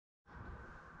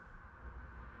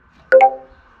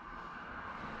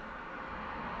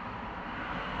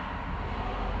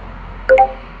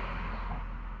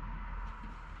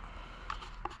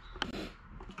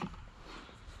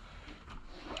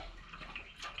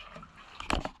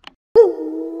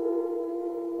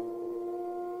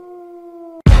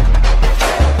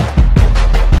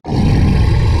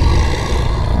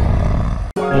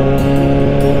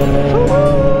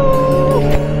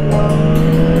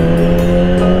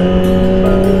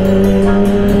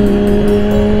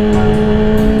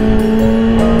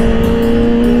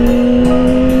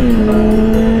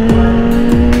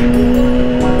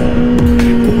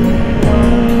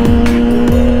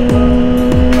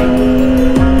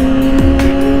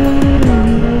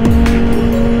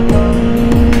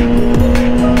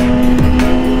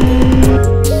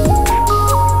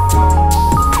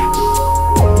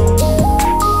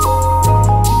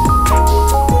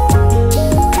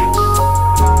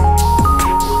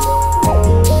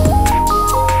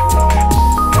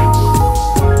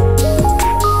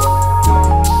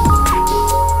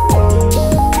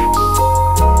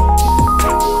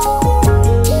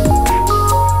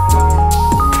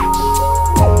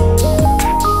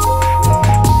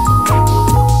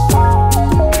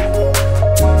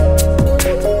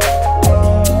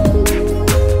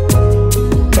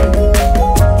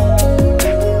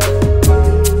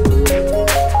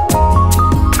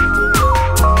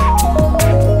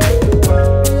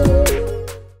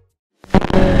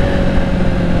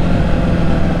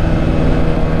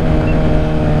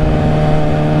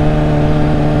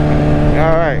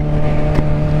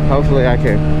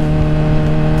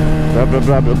blah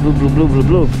blah blah blue blue blue blue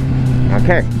blue.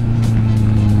 Okay.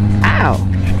 Ow!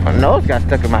 My nose got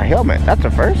stuck in my helmet. That's the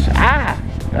first. Ah!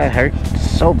 That hurt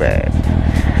so bad.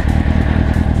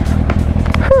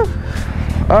 Whew.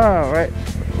 All right.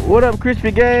 What up,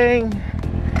 Crispy Gang?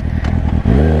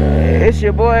 It's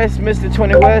your boy, it's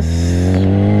mr20west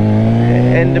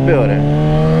in the building.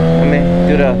 I mean,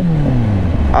 do the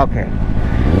okay.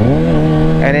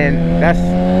 And then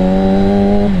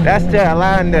that's the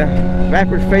allowing the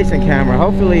backwards facing camera.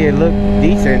 Hopefully it look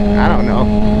decent. I don't know.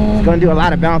 It's gonna do a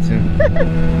lot of bouncing.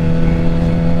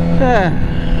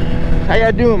 How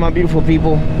y'all doing, my beautiful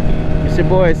people? It's your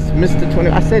boy, it's Mr. 20.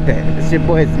 I said that. It's your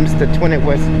boy, it's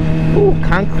mr20west. Ooh,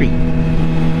 concrete.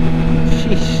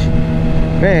 Sheesh.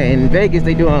 Man, in Vegas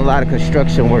they doing a lot of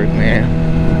construction work, man.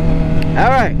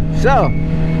 Alright, so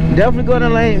definitely gonna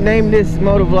name this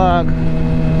motovlog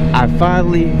I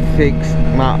finally fixed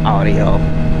my audio.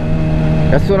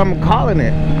 That's what I'm calling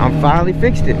it. I finally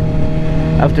fixed it.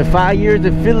 After 5 years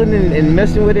of fiddling and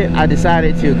messing with it, I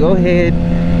decided to go ahead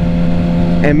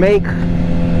and make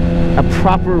a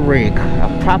proper rig,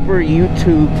 a proper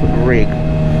YouTube rig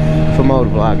for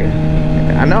motovlogging.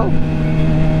 I know,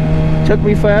 took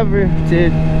me forever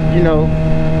to, you know,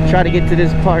 try to get to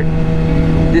this part,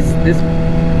 this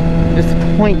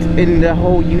point in the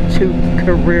whole YouTube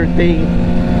career thing.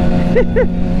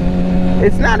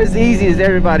 It's not as easy as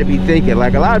everybody be thinking.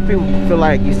 Like, a lot of people feel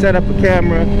like you set up a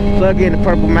camera, plug in the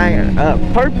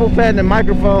purple panda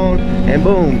microphone, and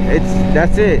boom,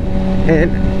 that's it.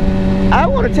 And I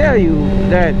want to tell you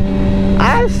that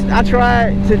I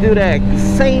tried to do that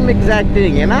same exact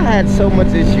thing, and I had so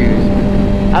much issues.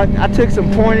 I took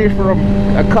some pointers from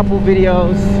a couple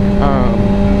videos,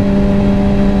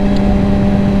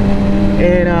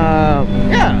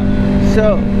 yeah.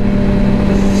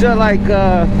 So like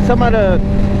some of the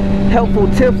helpful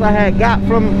tips I had got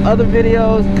from other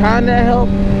videos kind of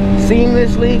helped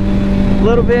seamlessly a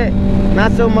little bit,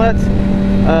 not so much.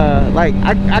 Like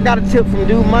I got a tip from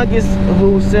Dude Mungus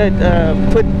who said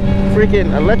put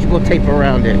freaking electrical tape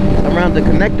around it, around the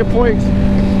connector points,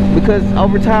 because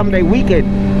over time they weaken.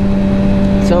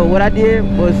 So what I did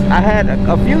was I had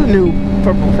a few new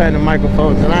purple panda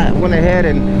microphones, and I went ahead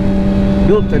and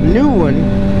built a new one,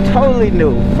 totally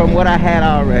new from what I had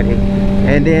already.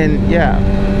 And then yeah,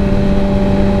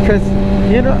 because,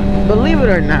 you know, believe it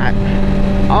or not,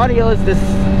 audio is the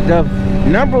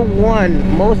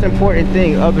 #1 most important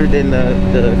thing other than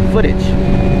the footage.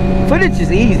 Footage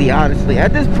is easy, honestly.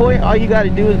 At this point, all you got to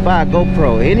do is buy a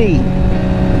GoPro, any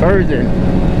version.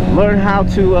 Learn how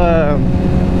to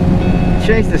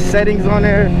change the settings on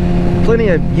there. Plenty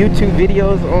of YouTube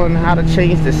videos on how to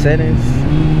change the settings.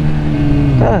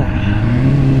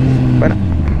 But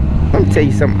let me tell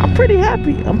you something. I'm pretty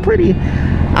happy. I'm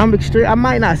extreme. I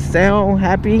might not sound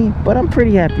happy, but I'm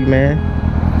pretty happy, man.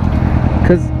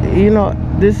 Cause, you know,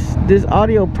 this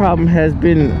audio problem has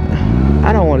been,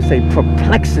 I don't want to say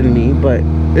perplexing me, but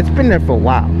it's been there for a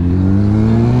while.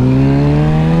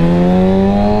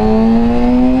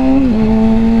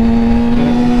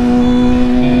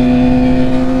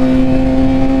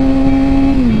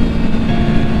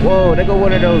 Whoa, there go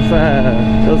one of those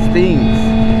things,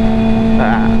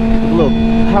 little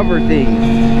hover things.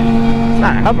 It's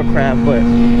not a hovercraft, but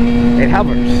it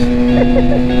hovers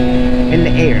in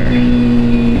the air.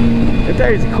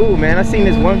 That is cool, man. I seen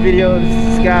this one video of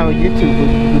this guy on YouTube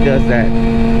who does that.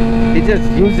 He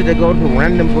just used it to go to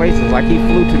random places, like he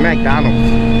flew to McDonald's.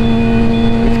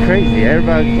 It's crazy.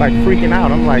 Everybody's like freaking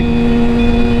out. I'm like,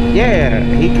 yeah,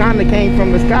 he kind of came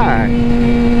from the sky.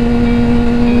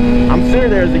 I'm sure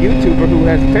there's a YouTuber who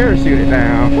has parachuted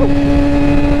down.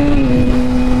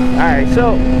 Alright,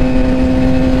 so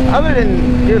other than,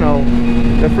 you know,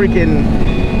 the freaking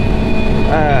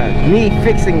me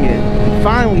fixing it,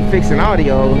 finally fixing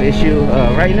audio issue,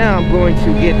 right now I'm going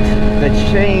to get the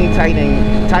chain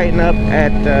tighten up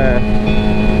at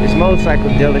this motorcycle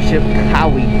dealership,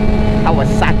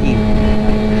 Kawasaki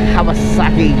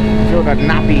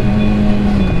Napi.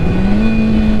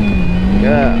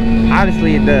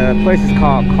 Honestly, the place is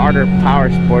called Carter Power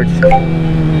Sports.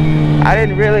 I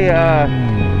didn't really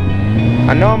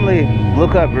I normally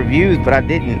look up reviews, but I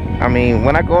didn't. I mean,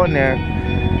 when I go in there,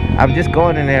 I'm just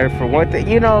going in there for one thing.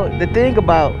 You know, the thing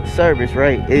about service,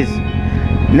 right, is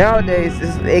nowadays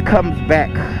it comes back.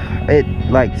 It,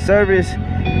 like, service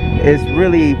is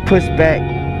really pushed back.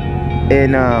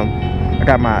 And I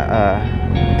got my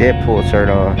Deadpool shirt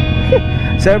on.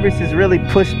 Service is really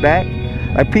pushed back.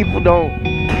 Like, people don't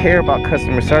care about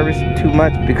customer service too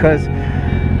much because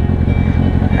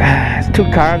It's two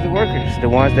kinds of workers, the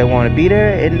ones that want to be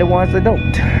there and the ones that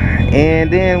don't.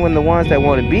 And then when the ones that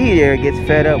want to be there gets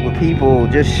fed up with people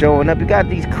just showing up, you got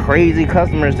these crazy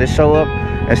customers that show up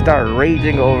and start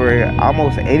raging over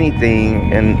almost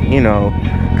anything, and you know,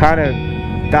 kind of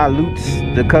dilutes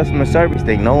the customer service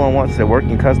thing. No one wants to work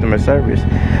in customer service.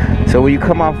 So when you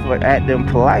come off at them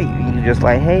polite, you're just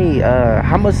like, hey,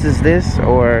 how much is this,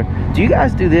 or do you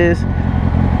guys do this?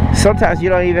 Sometimes you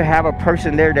don't even have a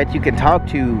person there that you can talk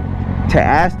to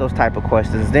ask those type of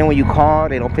questions. Then when you call,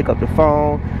 they don't pick up the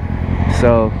phone.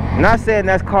 So I'm not saying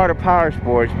that's Carter Power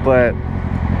Sports, but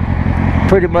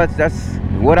pretty much that's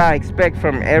what I expect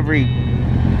from every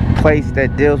place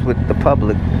that deals with the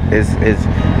public is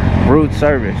rude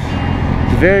service.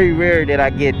 It's very rare that I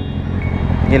get,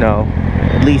 you know,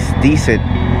 at least decent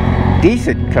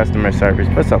customer service,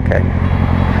 but it's okay.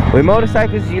 With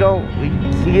motorcycles, you don't,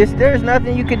 there's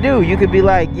nothing you could do. You could be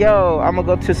like, yo, I'm gonna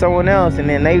go to someone else, and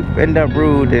then they end up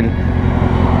rude. And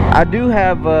I do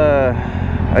have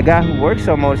a guy who works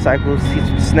on motorcycles.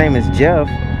 His name is Jeff.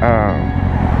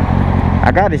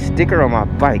 I got his sticker on my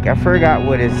bike. I forgot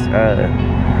what his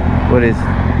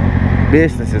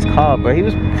business is called, but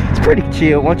it's pretty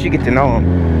chill once you get to know him.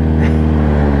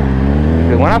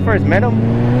 When I first met him,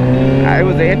 it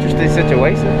was an interesting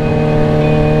situation.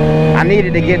 I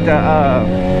needed to get the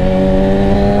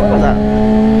what was that?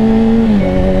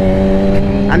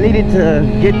 I needed to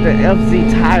get the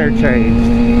FZ tire changed,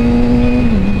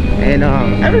 and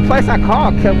every place I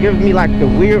called kept giving me like the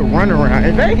weird runaround.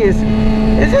 In Vegas,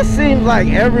 it just seems like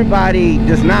everybody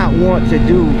does not want to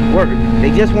do work.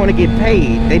 They just want to get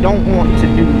paid. They don't want to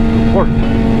do work.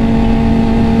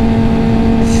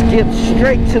 Skip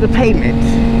straight to the payment.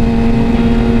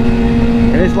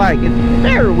 And it's like, it's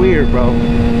very weird, bro.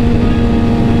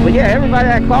 But yeah, everybody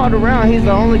that called around, he's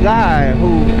the only guy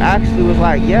who actually was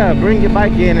like, yeah, bring your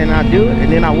bike in, and I do it.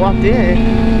 And then I walked in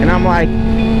and I'm like,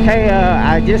 hey,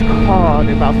 I just called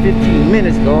about 15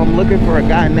 minutes ago. I'm looking for a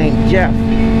guy named Jeff.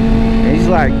 And he's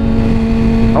like,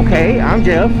 okay, I'm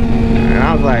Jeff. And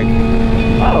I was like,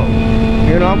 oh,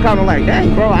 you know, I'm kind of like,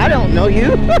 dang, bro, I don't know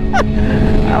you.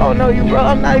 I don't know you, bro.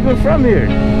 I'm not even from here.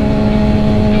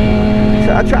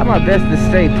 So I try my best to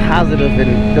stay positive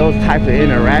in those type of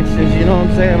interactions, you know what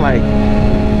I'm saying? Like,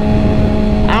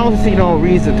 I don't see no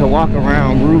reason to walk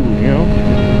around rude, you know?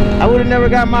 I would have never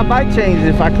got my bike changed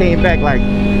if I came back like,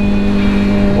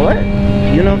 what?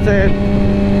 You know what I'm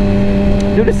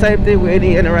saying? Do the same thing with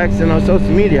any interaction on social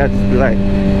media. I just be like,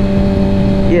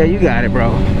 yeah, you got it,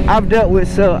 bro. I've dealt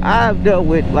with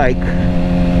like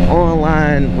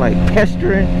online like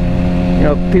pestering, you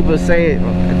know, people saying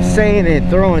and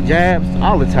throwing jabs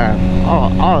all the time,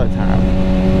 all the time.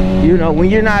 You know, when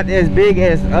you're not as big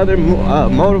as other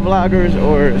motovloggers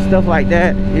or stuff like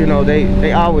that, you know,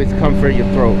 they always come for your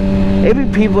throat. Maybe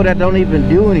people that don't even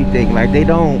do anything, like they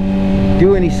don't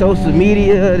do any social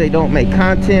media, they don't make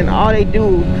content, all they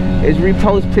do is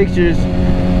repost pictures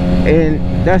and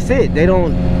that's it. They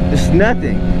don't, it's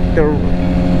nothing.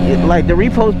 Like the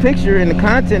repost picture and the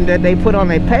content that they put on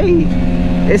their page,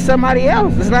 it's somebody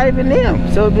else. It's not even them.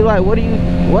 So it'd be like, what?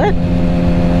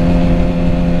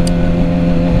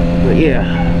 But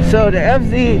yeah. So the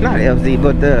not FZ,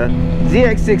 but the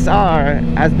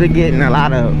ZX6R has been getting a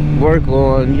lot of work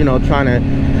on, you know, trying to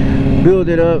build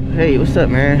it up. Hey, what's up,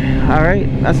 man? All right,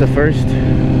 that's a first.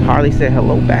 Harley said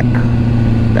hello back.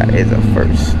 That is a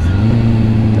first.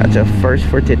 That's a first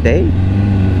for today.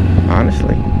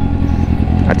 Honestly,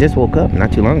 I just woke up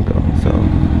not too long ago, so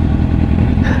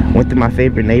went to my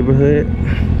favorite neighborhood.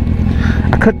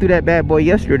 I cut through that bad boy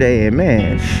yesterday, and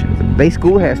man, they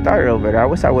school had started over there. I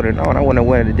wish I would have known. I would have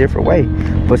went a different way.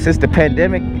 But since the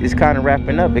pandemic is kind of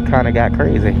wrapping up, it kind of got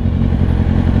crazy.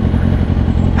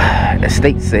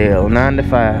 Estate sale, 9 to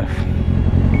 5.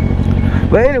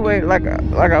 But anyway, like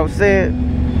I was saying,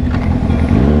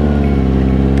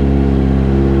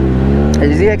 the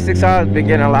ZX6R has been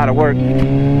getting a lot of work,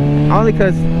 only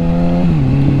because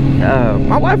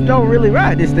my wife don't really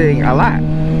ride this thing a lot,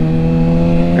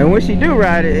 and when she do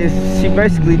ride it, she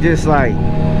basically just like,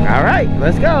 all right,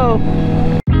 let's go.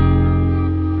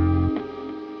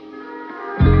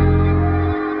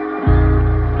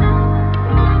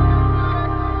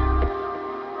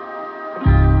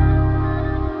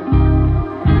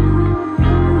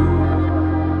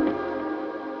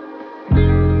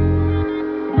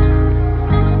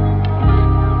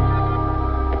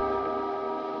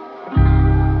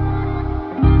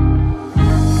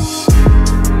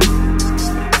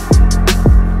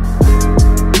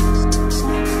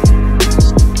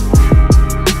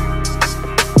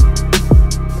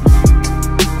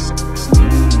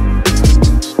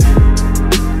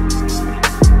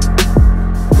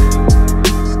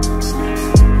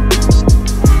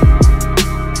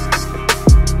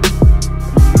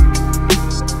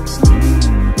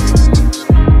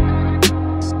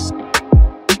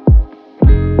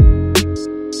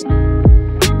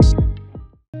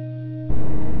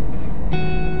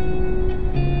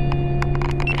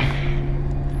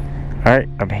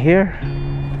 here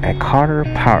at Carter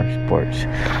Power Sports.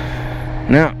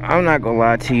 Now, I'm not gonna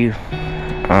lie to you.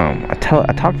 I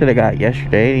talked to the guy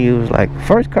yesterday, and he was like,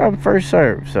 first come, first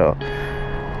serve. So,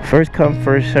 first come,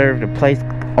 first serve. The place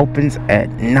opens at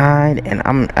 9, and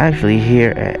I'm actually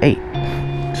here at 8.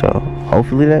 So,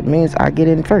 hopefully that means I get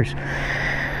in first.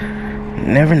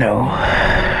 Never know.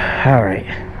 Alright.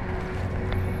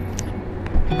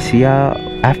 See y'all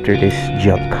after this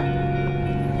junk.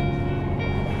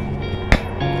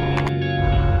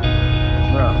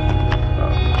 Bro,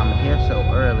 I'm here so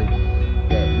early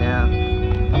that now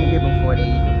I'm here before they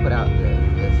even put out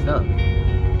the stuff.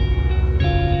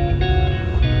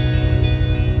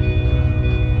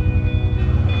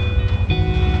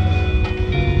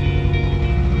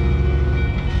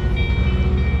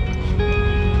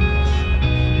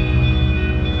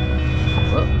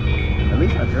 Well, at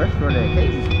least I dressed for the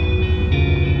occasion.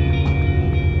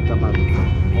 Got my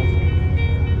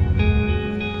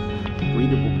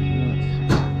breathable pants,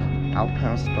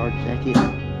 Alpine Star jacket,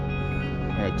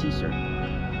 and a t-shirt.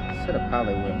 Should have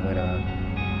probably went with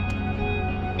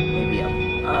maybe a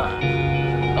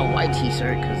white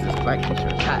t-shirt because this black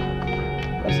t-shirt's hot.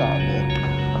 That's all good.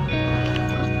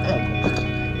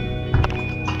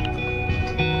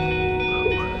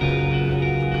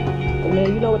 Hey man,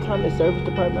 you know what time the service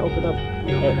department opened up?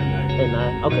 At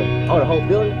 9. Okay. Oh, the whole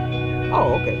building?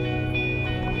 Oh, okay.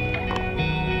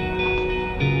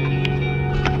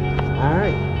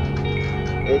 Alright.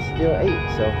 It's still 8,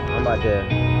 so I'm about to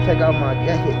take off my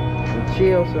jacket and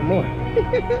chill some more.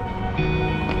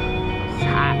 It's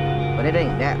hot, but it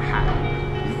ain't that hot.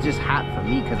 It's just hot for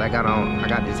me because I got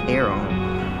this hair on.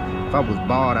 If I was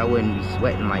bald, I wouldn't be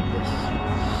sweating like this.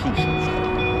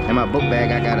 Sheesh. In my book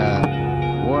bag, I got a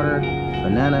water,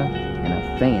 banana, and a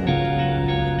fan.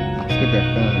 Let's get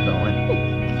that fan going.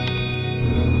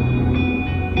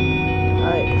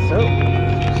 Alright, so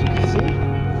as you can see,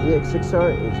 the X6R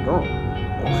is gone.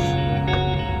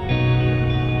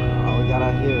 All we got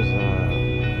out here is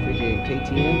freaking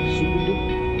KTM Super Dupe.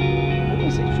 I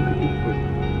didn't say Super Dupe, but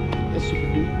it's Super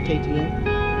Dupe KTM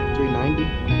 390.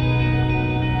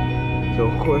 So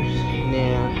of course,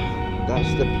 now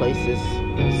that's the places.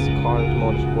 That's Cars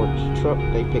Motorsports truck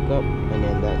they pick up, and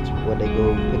then that's where they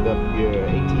go pick up your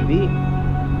ATV.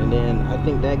 And then I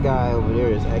think that guy over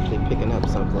there is actually picking up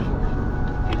something.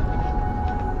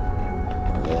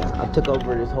 Yeah, I took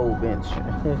over this whole bench.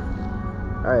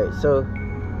 Alright, so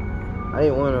I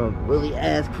didn't want to really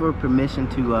ask for permission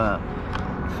to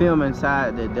film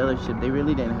inside the dealership. They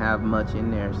really didn't have much in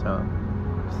there, so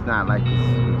it's not like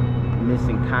it's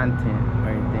missing content or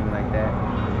anything like that.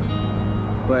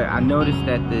 But I noticed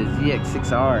that the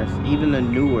ZX6Rs, even the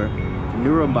newer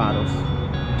models,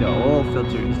 the oil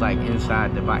filter is like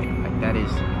inside the bike. Like that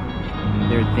is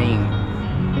their thing.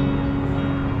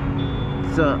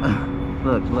 So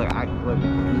look, I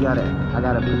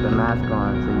gotta put the mask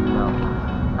on so you know.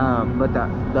 But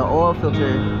the oil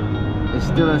filter is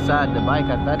still inside the bike.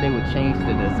 I thought they would change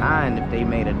the design if they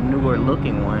made a newer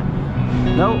looking one.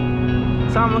 Nope,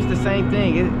 it's almost the same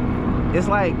thing. It's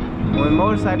like when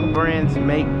motorcycle brands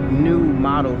make new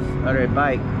models of their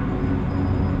bike,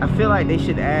 I feel like they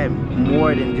should add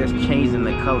more than just changing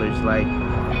the colors. Like,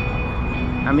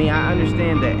 I mean, I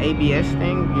understand the ABS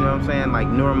thing, you know what I'm saying? Like,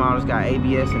 newer models got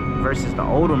ABS versus the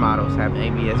older models have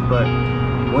ABS, but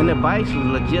when the bikes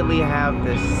legitimately have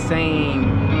the same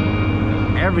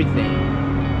everything,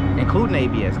 including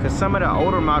ABS, because some of the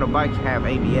older model bikes have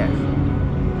ABS.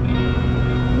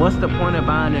 What's the point of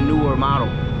buying a newer model?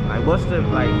 Like, what's the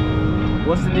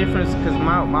difference? Because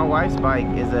my wife's bike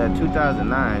is a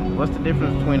 2009. What's the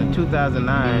difference between a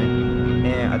 2009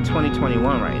 and a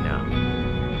 2021 right now?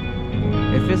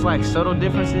 If it's like subtle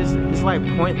differences, it's like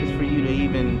pointless for you to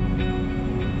even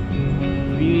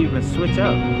switch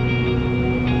up.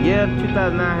 Yeah, the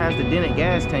 2009 has the dented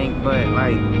gas tank, but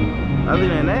like other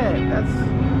than that,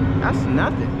 that's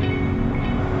nothing.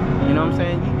 You know what I'm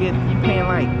saying? You paying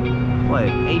like what,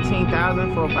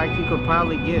 18,000 for a bike you could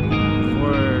probably get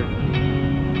for,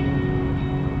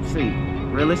 let's see,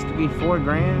 realistically 4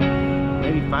 grand,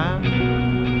 maybe 5.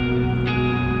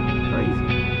 Crazy.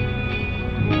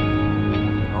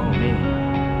 Oh man.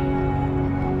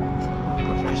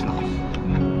 Professionals.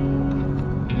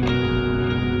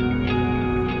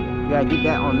 You gotta get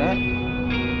that on that.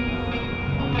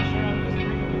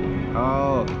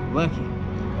 Oh, lucky.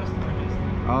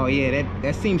 Oh yeah,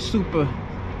 that seems super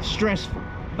stressful.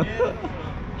 Yeah.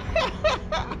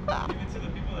 Even to the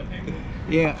people that pick it.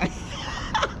 Yeah.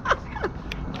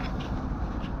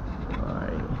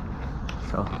 Alright.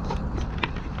 So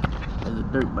there's a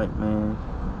dirt bike, man.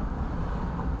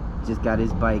 Just got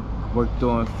his bike worked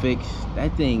on, fixed.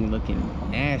 That thing looking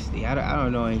nasty. I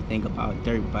don't know anything about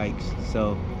dirt bikes,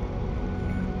 so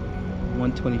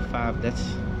 125. That's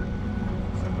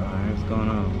what's going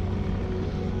on.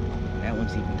 That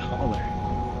one's even taller.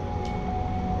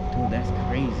 Dude, that's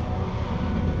crazy.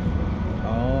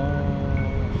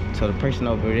 Oh, so the person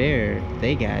over there,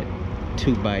 they got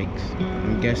 2 bikes.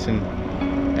 I'm guessing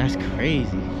that's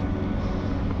crazy.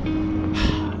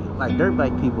 Like dirt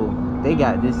bike people, they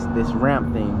got this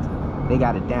ramp thing. They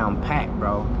got it down pat,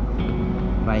 bro.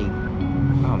 Like,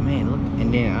 oh man, look.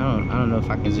 And then I don't know if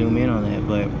I can zoom in on that,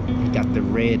 but he got the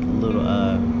red little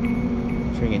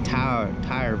freaking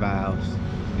tire valves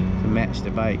to match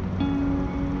the bike.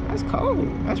 That's cool.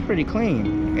 That's pretty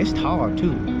clean. It's tall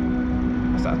too.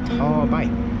 That's a tall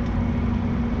bike.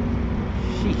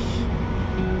 Sheesh.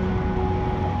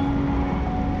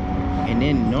 And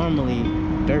then normally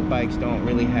dirt bikes don't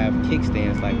really have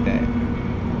kickstands like that,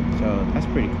 so that's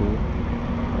pretty cool.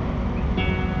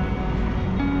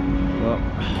 Well,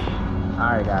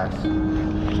 alright guys,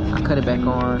 I cut it back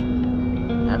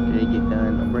on. After they get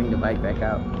done, I'll bring the bike back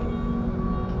out.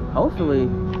 Hopefully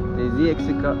the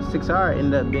ZX6R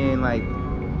end up being like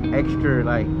extra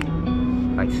like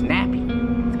snappy.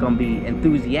 It's gonna be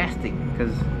enthusiastic,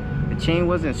 because the chain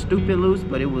wasn't stupid loose,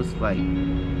 but it was like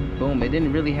boom. It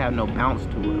didn't really have no bounce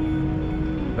to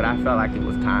it, but I felt like it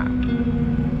was time.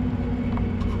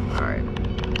 All right.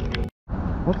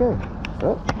 Okay.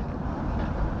 So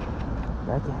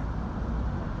back in.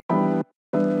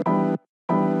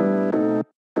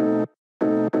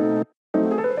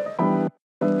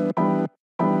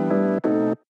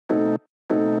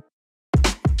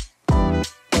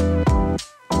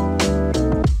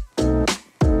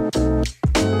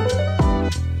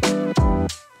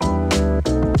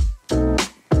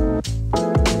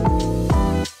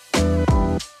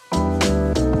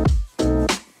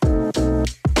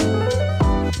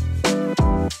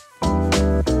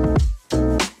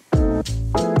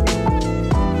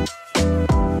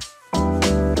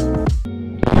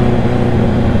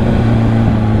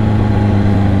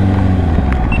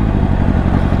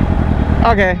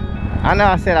 Okay, I know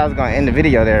I said I was gonna end the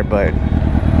video there, but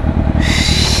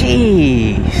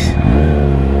jeez.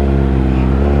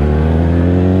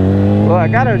 Well, I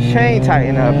got her chain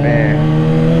tightened up,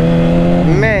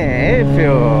 and man, it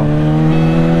feels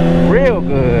real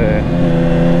good.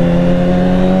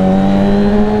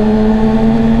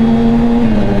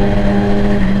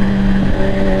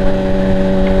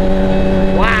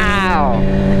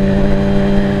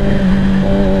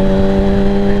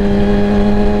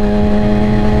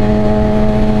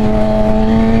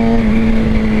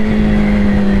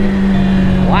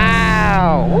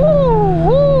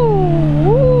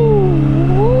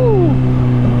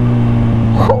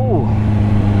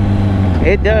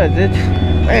 It does.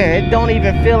 Man, it don't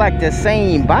even feel like the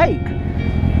same bike.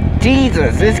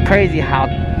 Jesus, it's crazy how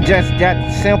just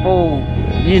that simple,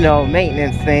 you know,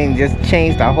 maintenance thing just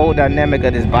changed the whole dynamic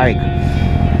of this bike.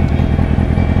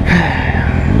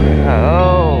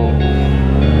 Oh.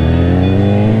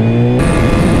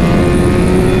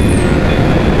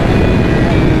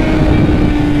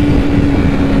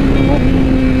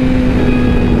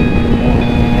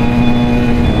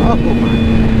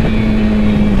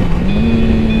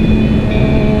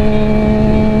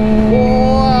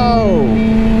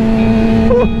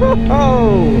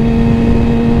 Oh,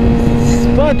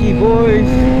 spunky boys.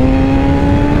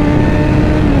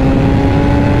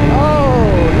 Oh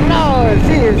no,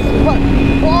 she is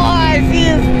boy, she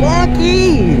is spunky.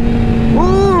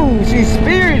 Ooh, she's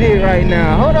spirited right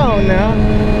now. Hold on now.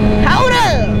 Hold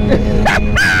up.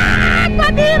 My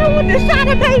daddy with the shot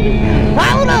of baby.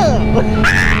 Hold up.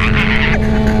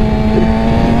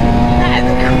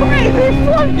 That's crazy.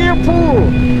 Fuck your pool.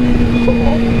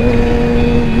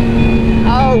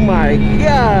 Oh my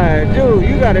God, dude,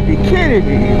 you gotta be kidding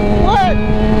me. What?